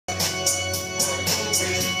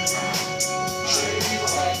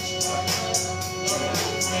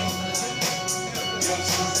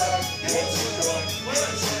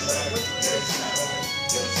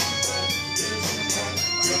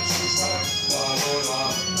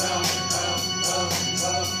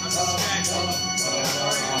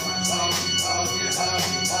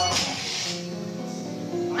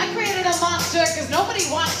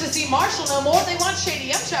Nobody wants to see Marshall no more. They want shady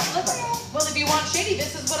up chopped liver. Well, if you want shady,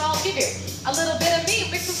 this is what I'll give you. A little bit of me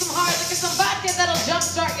mixed with some hard liquor, some vodka that'll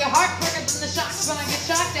jumpstart your heart quicker than the shocks when I get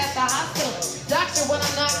shocked at the hospital. Doctor, when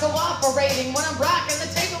I'm not cooperating, when I'm rocking the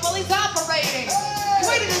table while he's operating. You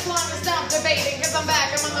waited this long to stop debating, cause I'm back,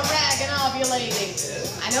 I'm on the rag and ovulating.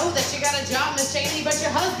 I know that you got a job, Miss Cheney, but your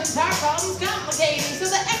husband's heart problem's complicating. So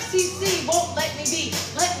the FCC won't let me be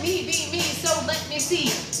me, so let me see.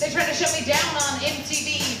 They try to shut me down on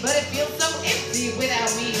MTV, but it feels so empty without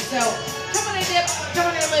me. So come on your dip, come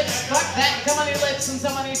on your lips, fuck that, come on your lips and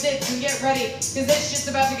some on your tits and get ready, cause this shit's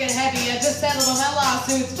about to get heavy. I just settled on my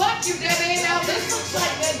lawsuits. Fuck you, Debbie. Now this looks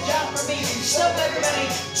like a job for me. So everybody,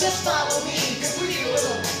 just follow me, cause we need a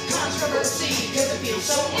little controversy, cause it feels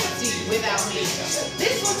so empty without me.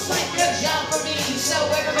 This looks like a job for me. So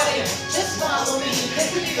everybody, just follow me, cause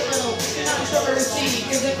we need a little controversy,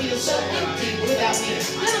 cause it feels so empty without me.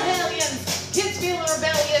 Little hellions, kids feeling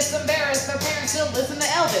rebellious, embarrassed, their parents still listen to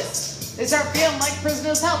Elvis. They start feeling like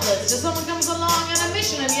prisoners helpless till someone comes along on a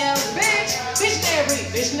mission and yells, bitch, visionary,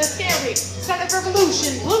 vision is scary. Start a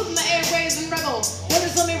revolution, polluting the airways and rebel.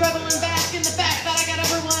 Notice let me revel and bask in the fact that I got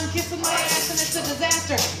everyone kissing my ass and it's a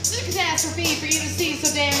disaster. It's a catastrophe for you to see,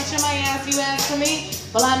 so damn much on my ass you ask for me.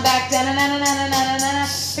 Well, I'm back, da-na-na-na-na-na-na-na.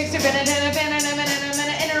 Fix your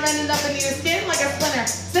ending up into your skin like a splinter.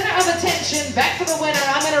 Center of attention, back for the winner,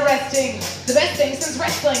 I'm interesting. The best thing since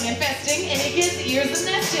wrestling, infesting any kid's ears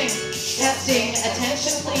and nesting. Testing,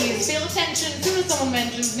 attention please, feel attention soon as someone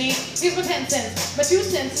mentions me. Here's my 10 cents, my 2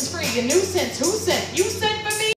 cents is free, a nuisance, who sent? You sent?